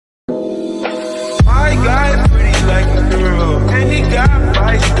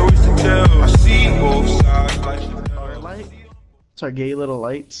like stories to tell. I see both sides like Light? It's our gay little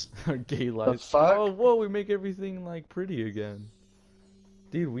lights. Our gay lights. fuck? Oh, whoa, we make everything like pretty again.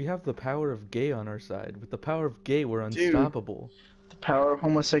 Dude, we have the power of gay on our side. With the power of gay, we're unstoppable. The power of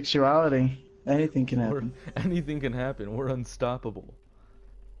homosexuality. Anything can happen. Anything can happen. We're unstoppable.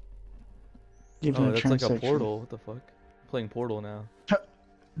 Even Oh, a that's like a transsexual. Portal. What the fuck? I'm playing Portal now.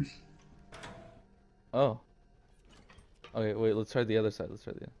 Oh. Okay, wait, let's try the other side. Let's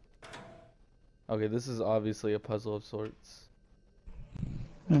try the other. Okay, this is obviously a puzzle of sorts.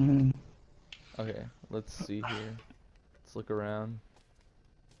 Okay, let's see here. Let's look around.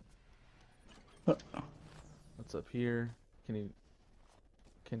 What's up here? Can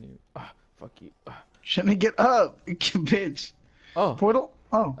you... Ah, fuck you. Ah. Shouldn't get up, you bitch. Oh. Portal?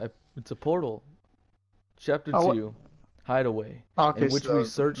 Oh. It's a portal. Chapter Oh, 2. Hideaway. Okay, in which so- we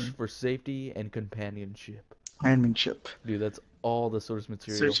search for safety and companionship. Handmanship. Dude, that's all the source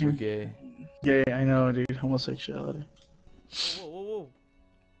material Searching. for gay. Gay, I know, dude. Homosexuality. Whoa, whoa,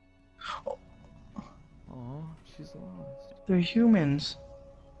 whoa. Aw, she's lost. They're humans.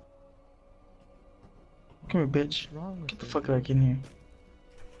 Come here, bitch. What's wrong with Get the her, fuck dude? back in here.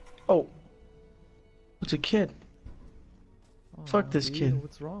 Oh. It's a kid. Aw, Fuck this dude, kid.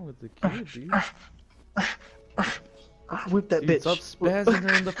 What's wrong with the kid, dude? Whip that Dude, bitch. stop spazzing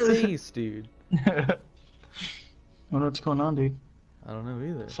her in the face, dude. I don't know what's going on, dude. I don't know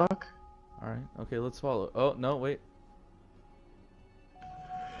either. Fuck. Alright, okay, let's follow. Oh, no, wait.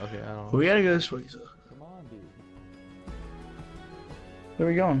 Okay, I don't know. We gotta go this way, so. Come on, dude. Where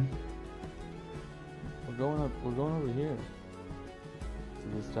are we going? We're going over here.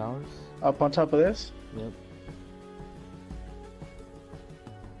 To these towers? Up on top of this? Yep.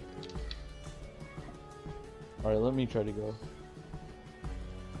 Alright, let me try to go.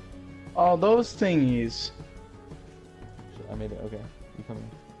 Oh, those thingies. Shit, I made it. Okay, you come in.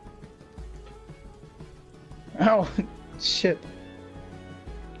 Oh, shit.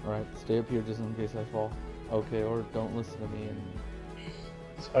 Alright, stay up here just in case I fall. Okay, or don't listen to me and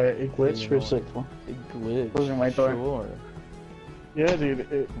Sorry, it glitched for a second. it glitched. Closing my door. Sure. Yeah,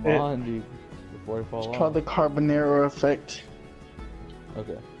 dude. Come on, dude. Before I fall It's off. called the Carbonero effect.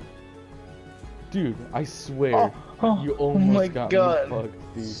 Okay. Dude, I swear, Oh, you oh almost my got God. me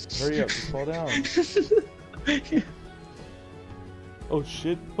fucked, dude. Hurry up, just fall down. Oh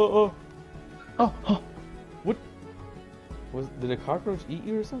shit. Oh, Oh, what? Did a cockroach eat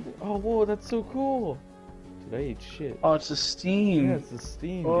you or something? Oh, whoa, that's so cool. Dude, I ate shit. oh, it's a steam. Yeah, it's the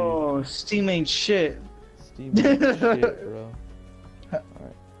steam, Oh, steam ain't shit. dude. Steam ain't shit, bro.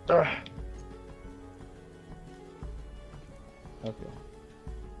 Alright, Ugh. okay.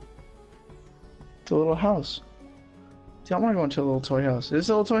 It's a little house. See, I want to go into a little toy house. Is this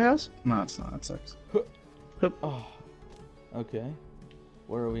a little toy house? No, it's not. It sucks. Oh, okay.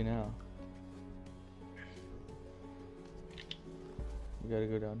 Where are we now? We gotta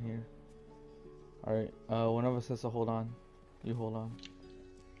go down here. Alright, one of us has to hold on. You hold on.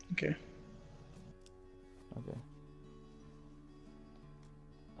 Okay. Okay.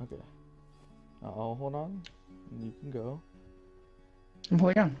 Okay. I'll hold on. And you can go. I'm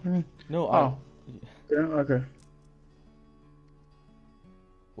holding on. What do you mean? No, Oh. Yeah, okay.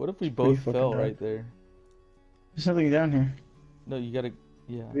 What if we pretty both fucking fell dark. right there? There's something down here. No, you gotta.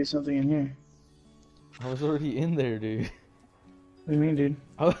 Yeah. There's something in here. I was already in there, dude. What do you mean, dude?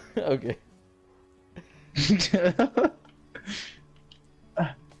 Oh, okay.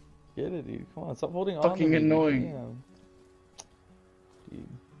 Get it, dude. Come on, stop holding on. Fucking to me, dude. annoying. Damn. Dude.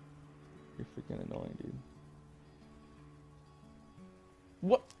 You're freaking annoying, dude.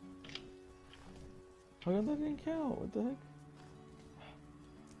 What? How come that didn't count? What the heck?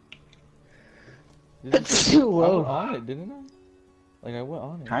 Did It's it- too I low. went on it, didn't I? Like, I went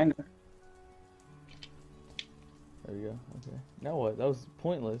on it. Kinda. There we go. Okay. Now what? That was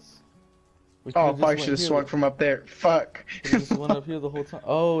pointless. We Oh, could've just fuck, I went should have here swung the- from up there. Fuck. could've just went up here the whole time.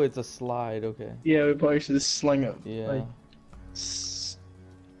 Oh, it's a slide. Okay. Yeah, we probably should have slung up. Yeah. Like,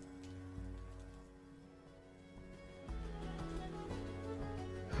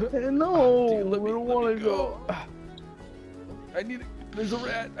 no, Dude, let we me- don't let want me to go. I need to. There's a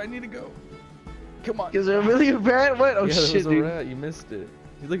rat. I need to go. Come on. Is there really a rat? What? Oh yeah, there shit, was a dude. rat. You missed it.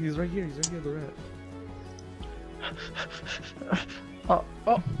 Look, he's right here. He's right here. The rat.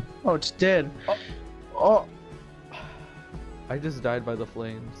 Oh, it's dead. Oh. Oh. I just died by the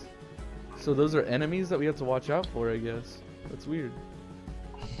flames. So those are enemies that we have to watch out for, I guess. That's weird.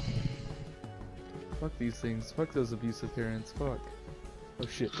 Fuck these things. Fuck those abusive parents. Fuck. Oh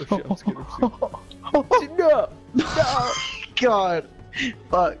shit. Oh shit. I'm scared. I'm scared. No! No! God.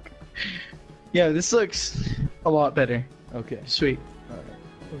 Fuck. Yeah, this looks a lot better. Okay. Sweet. Alright.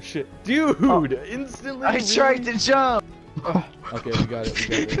 Oh shit, dude! Oh. Instantly. I tried to jump. Oh. Okay, we got it.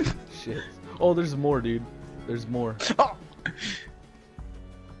 We got it. Shit. Oh, there's more, dude. There's more. Oh.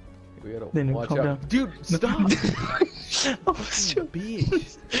 We gotta Then watch calm out, down. dude. Stop. Oh, Fucking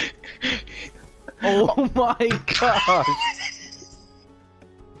bitch. Oh my gosh.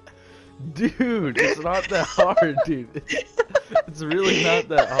 Dude, it's not that hard, dude. It's really not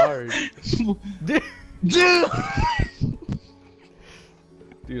that hard. Dude.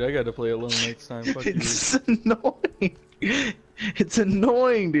 Dude, I gotta play alone next time. Fuck you. It's annoying. It's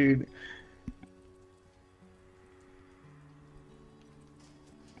annoying, dude.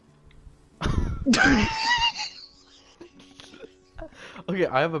 Okay,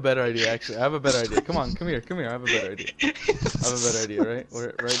 I have a better idea, actually. I have a better idea. Come on, come here, come here. I have a better idea. I have a better idea, right?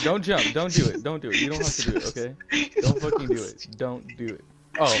 Right? Don't jump. Don't do it. Don't do it. You don't have to do it, okay? Don't fucking do it. Don't do it.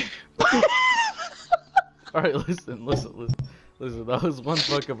 Oh. Alright, listen. Listen. That was one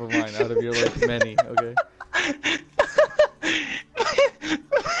fuck up of mine out of your, like, many, okay?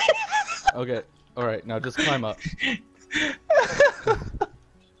 Okay. Alright, now just climb up. Fucking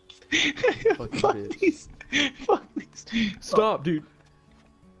Fuck bitch. these. Fuck these. Stop, dude.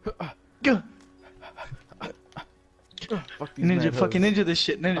 Go. Fuck these Ninja, mad fucking hoes. ninja this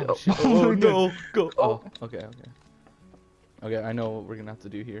shit. Ninja. Oh, shit. Oh, Oh my no, God. go. Oh. Oh, okay. Okay, I know what we're gonna have to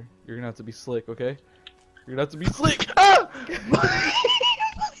do here. You're gonna have to be slick, okay? You're gonna have to be slick. Ah!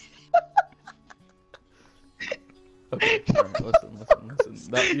 Okay, alright, listen.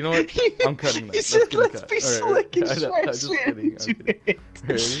 That, you know what? I'm cutting that. You That's said gonna let's cut. be Alright, slick and I know, I'm just kidding. I'm kidding.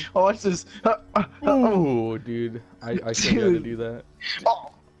 Ready? Oh, watch this. Ooh, dude. I should gotta do that.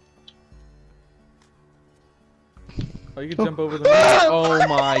 Oh. Oh, you can jump over the moon. Oh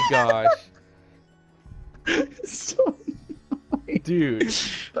my gosh. So annoying. Dude.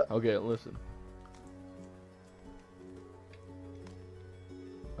 Okay, listen.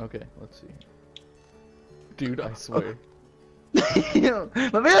 Okay, let's see. Dude, I swear. Let me up.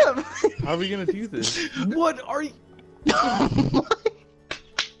 How are we gonna do this? What are you?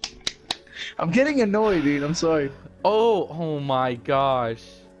 I'm getting annoyed, dude. I'm sorry. Oh my gosh.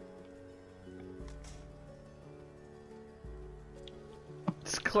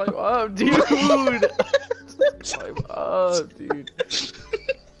 Just climb up, dude. Just climb up, dude.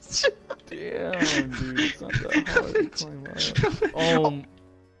 Damn, dude. It's not that hard to climb up. Oh.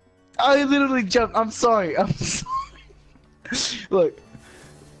 I literally jumped. I'm sorry. I'm sorry. Look.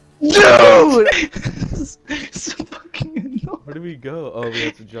 Dude! So fucking annoying. Where do we go? Oh, we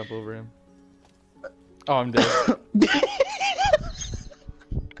have to jump over him. Oh, I'm dead.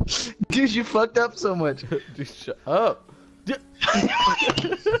 Dude, you fucked up so much. Dude, shut up.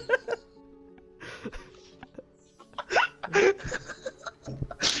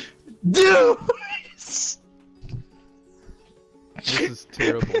 Dude! This is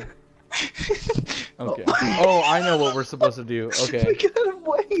terrible. Okay. Oh, I know what we're supposed to do. Okay. We gotta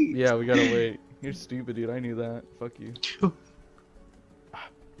wait. Yeah, we gotta wait. You're stupid, dude. I knew that. Fuck you.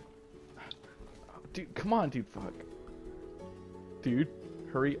 Dude, come on, dude. Fuck. Dude,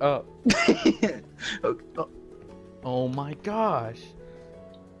 hurry up. Okay. Oh. Oh my gosh.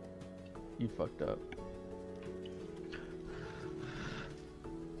 You fucked up.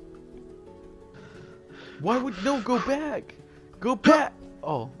 Why would no go back? Go back.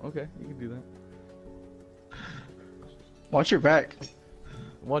 Oh, okay. You can do that. Watch your back.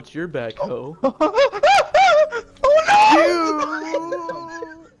 Watch your back, ho. Oh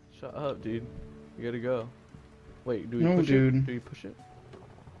no! Dude! Shut up, dude. You gotta go. Wait, do we No, push dude. it? Do we push it?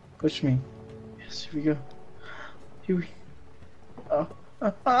 Push me. Yes, here we go. Here we.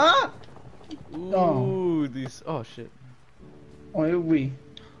 Ah! Ooh, Oh. these. Oh shit. Oh, here we.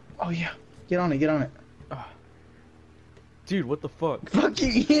 Oh yeah. Get on it. Get on it. Dude, what the fuck?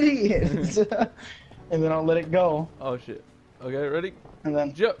 Fucking idiot! And then I'll let it go. Oh shit. Okay, ready? And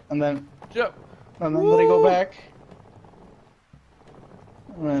then. Jump. And then. Jump. And then let it go Woo! back.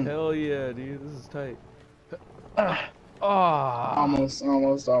 And then. Hell yeah, dude. This is tight. Ah, Ah. almost.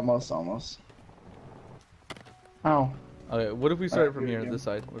 Ow. Okay, what if we start Alright, from here here, we go. this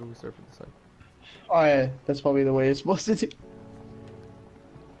side? What if we start from this side? Oh yeah, that's probably the way it's supposed to do.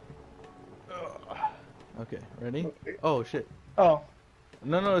 Okay, ready? Oh shit. Oh.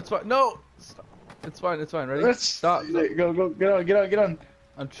 No, it's fine. No! Stop. It's fine, ready? Let's Stop. Go. Get on.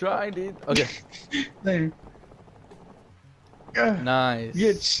 I'm trying, dude. Okay. There. Ah, Nice.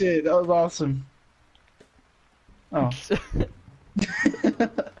 good shit. That was awesome. Oh.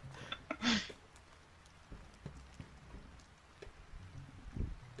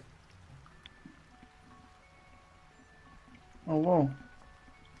 Oh whoa.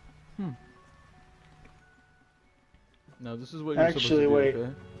 No, this is what you're Actually, supposed to wait. do,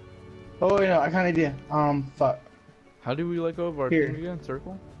 okay? Oh wait, no, I got an idea. Fuck. How do we let go of our Here. thing again?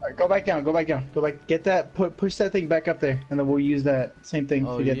 Circle? Alright, go back down. Go back down. Go back. Get that. Push that thing back up there, and then we'll use that same thing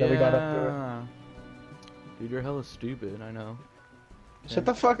Oh, to get yeah. that we got up there. Dude, you're hella stupid, I know. Shut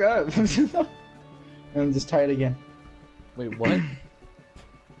the fuck up. And just tie it again. Wait, what?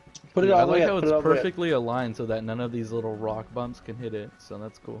 Put it Dude, all I the like way how up. Put it's it all the way up. perfectly aligned so that none of these little rock bumps can hit it, so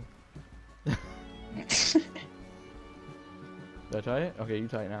that's cool. Did I tie it? Okay, you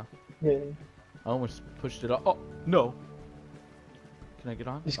tie it now. Yeah. I almost pushed it off. Oh, no! Can I get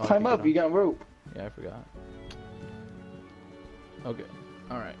on? Just Oh, I climb can up. get You on. got rope. Yeah, I forgot. Okay,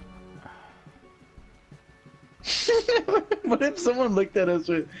 alright. What if someone looked at us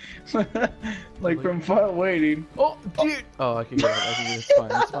with, like from far away, dude? Oh, dude! Oh, I can get on. I can get it. It's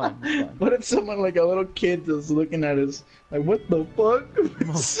fine, it's fine, it's fine. What if someone like a little kid was looking at us, like, what the fuck?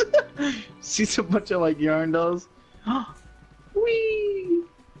 Sees a bunch of like yarn dolls. Wee.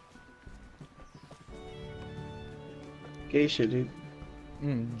 Gay shit, dude.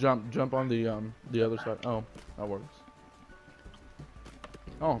 Jump on the other side. Oh, that works.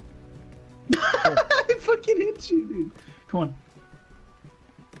 Oh. I fucking hit you, dude. Come on.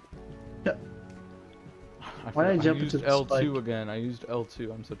 Yeah. Why did I jump into used the L2 spike? again? I used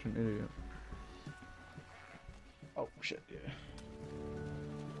L2. I'm such an idiot. Oh shit, yeah.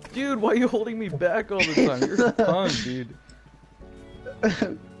 Dude, why are you holding me back all the time? You're a punk, dude.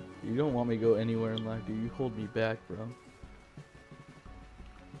 You don't want me to go anywhere in life, dude. You hold me back, bro.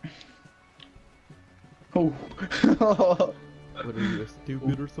 Oh. What are you,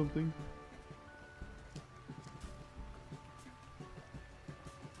 stupid or something?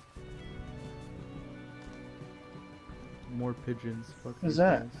 More pigeons. Fuck What is these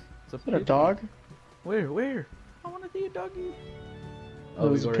that? guys. It's a Is that a pigeon. dog? Where? I want to see a doggy. Oh,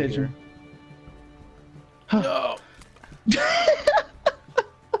 it was we a go right pigeon. here. No!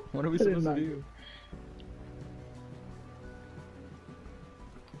 What are we I did supposed to not- do?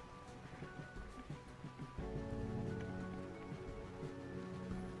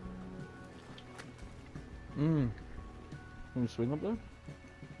 Can we swing up there?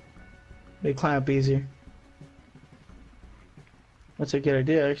 They climb up easier. That's a good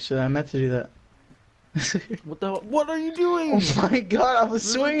idea, actually. I meant to do that. What the hell? What are you doing? Oh my god, I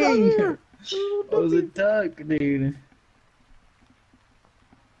was There's a duck swinging! here. I was a duck, dude.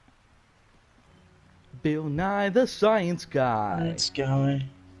 Bill Nye the Science Guy. Let's go.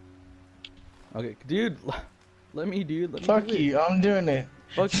 Okay, dude. Let me, dude. Let me Fuck do it. you, I'm doing it.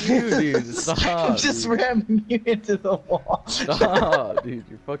 Fuck you, dude. Stop. I'm just dude. ramming you into the wall. Stop, dude.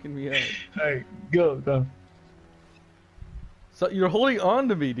 You're fucking me up. Alright, go. So you're holding on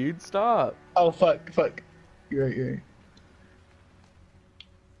to me, dude. Stop. Oh, fuck. You're right.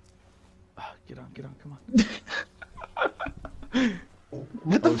 Get on. Come on.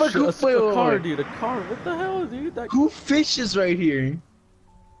 What the Oh, fuck? shit, Who, a car, dude. A car. What the hell, dude? That. Who fishes right here?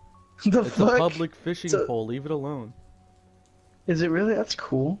 The It's fuck? a public fishing It's a- pole. Leave it alone. Is it really? That's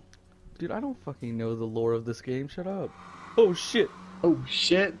cool. Dude, I don't fucking know the lore of this game. Shut up. Oh shit. Oh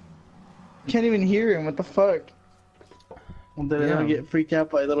shit. Can't even hear him. What the fuck? Well, did I Yeah. not get freaked out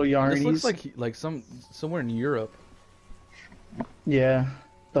by little yarnies? This looks like somewhere in Europe. Yeah.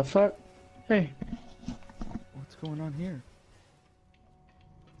 The fuck? Hey. What's going on here?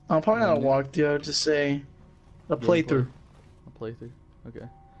 I'm probably not a Menu. walkthrough. I'll just say a Gameplay. playthrough. A playthrough. Okay.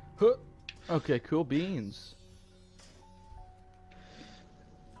 Huh. Okay, cool beans.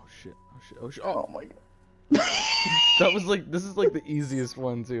 Oh shit. Oh my god. That was like, this is like the easiest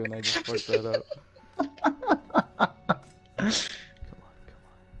one too, and I just fucked that up. Come on,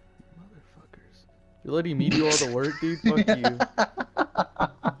 motherfuckers. You're letting me do all the work, dude? Fuck you.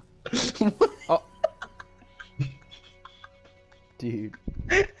 Oh. Dude.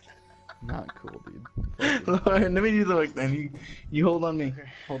 Not cool, dude. Fuck you. Let me do the work then. You hold on me.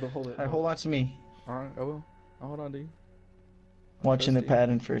 Hold it. Alright, hold on to me. Alright, I will. I'll hold on, dude. Watching the Trust you.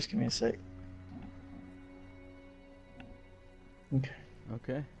 pattern first. Give me a sec. Okay.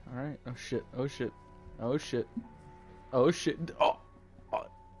 Okay, alright. Oh shit. Oh shit. Oh shit. Oh shit. Oh. Oh.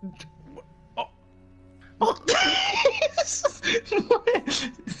 Oh. Oh.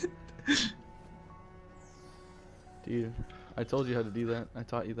 Dude, I told you how to do that. I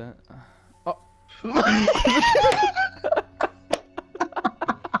taught you that. Oh.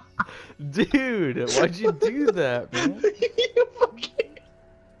 Dude, why'd you do that, man?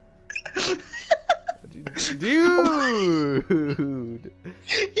 Dude!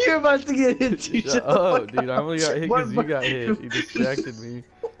 You're about to get hit. Dude. Shut up, dude. I only got hit because you got hit. You distracted me.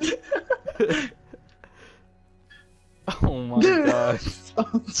 Oh my Dude, gosh.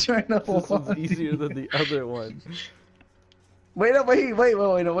 I'm trying to hold This on. one's easier than the other one. Wait,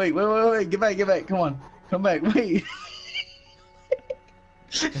 get back. Come on. Come back, wait.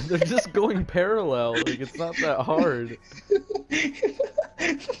 They're just going parallel. Like, it's not that hard.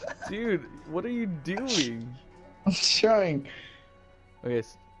 Dude, what are you doing? I'm trying. Okay,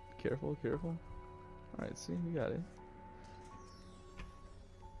 careful, careful. Alright, see, we got it.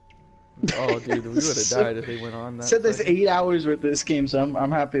 Oh, dude, we would have died if they went on that. Said there's second. 8 hours with this game, so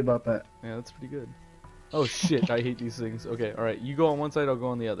I'm happy about that. Yeah, that's pretty good. Oh shit, I hate these things. Okay, alright, you go on one side, I'll go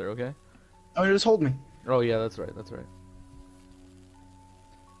on the other, okay? Oh, just hold me. Oh yeah, that's right, that's right.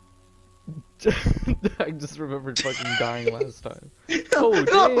 I just remembered fucking dying last time. Oh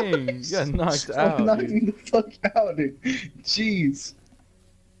dang, you got knocked out, Knocked dude. me the fuck out, dude. Jeez.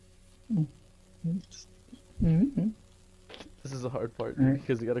 Mm-hmm. This is the hard part, dude,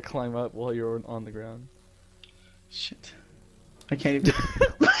 because you gotta climb up while you're on the ground. Shit. I can't even.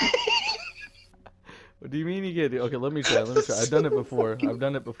 What do you mean you get it? Okay, let me try, I've done it before.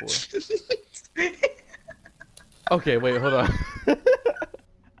 Okay, wait, hold on.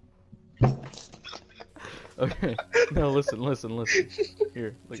 Okay, no, listen.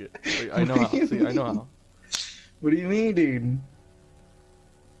 Here, look it. Look, I know how. See, I know how. What do you mean, dude?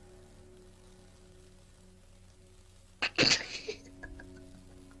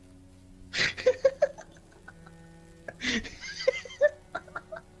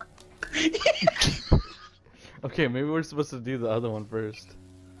 Okay, maybe we're supposed to do the other one first.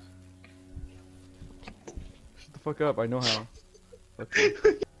 Shut the fuck up, I know how. Fuck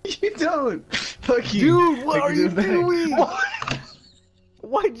you. You don't. Fuck you. Dude, what are you doing?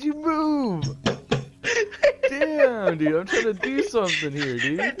 Why'd you move? Damn, dude, I'm trying to do something here,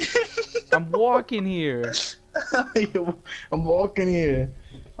 dude. I'm walking here. I'm walking here.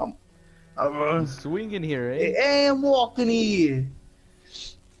 I'm swinging here, eh? Hey, I'm walking here.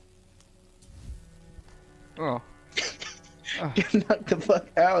 Oh. Get knocked the fuck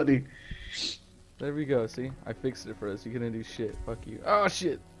out, dude. There we go, see? I fixed it for us. You couldn't do shit. Fuck you. Oh,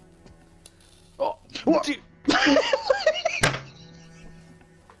 shit. Oh, what?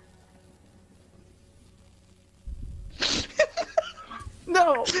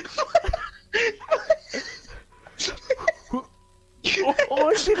 No! Oh,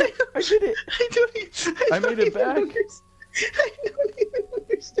 I did it! I made it back. I don't even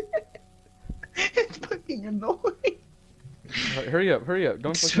understand. It's fucking annoying. Right, hurry up.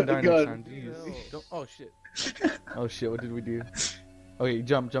 Don't fucking die God. next time. Jeez. Don't, oh, shit. Oh, shit, what did we do? Okay,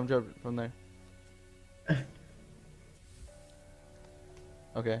 jump from there.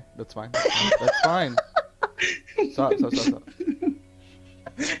 Okay, that's fine. That's fine. Stop.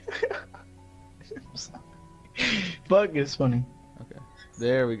 Fuck is funny. Okay,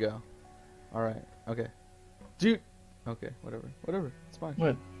 there we go. Alright, okay. Dude! Okay, whatever. It's fine.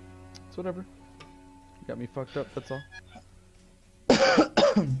 What? It's whatever. You got me fucked up, that's all.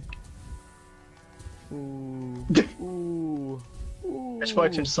 Ooh. Just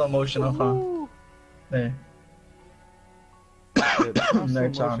watching slow motion off, huh? There. Yeah, that's not slow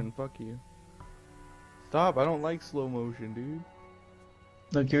Next motion, time. fuck you. Stop, I don't like slow motion, dude.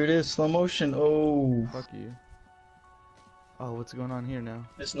 Look, here it is, slow motion. Oh. Fuck you. Oh, what's going on here now?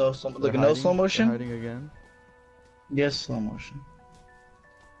 There's no slow. They're Look, no hiding? slow motion. They're hiding again? Yes, slow motion.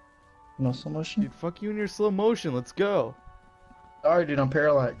 No slow motion. Dude, fuck you and your slow motion, let's go. Alright, dude, I'm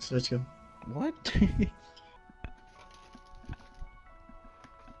parallaxed. Let's go. What?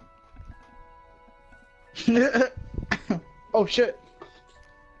 Oh shit.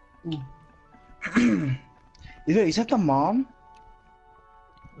 Is that the mom?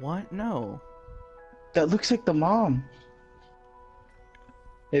 What? No. That looks like the mom.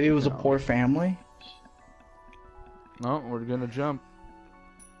 Maybe it was No. a poor family. No, we're gonna jump.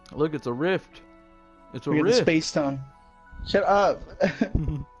 Look, it's a rift. It's a We got the rift. space town. Shut up.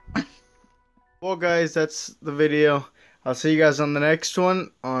 Well, guys, that's the video. I'll see you guys on the next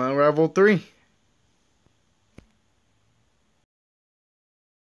one on Unravel 3.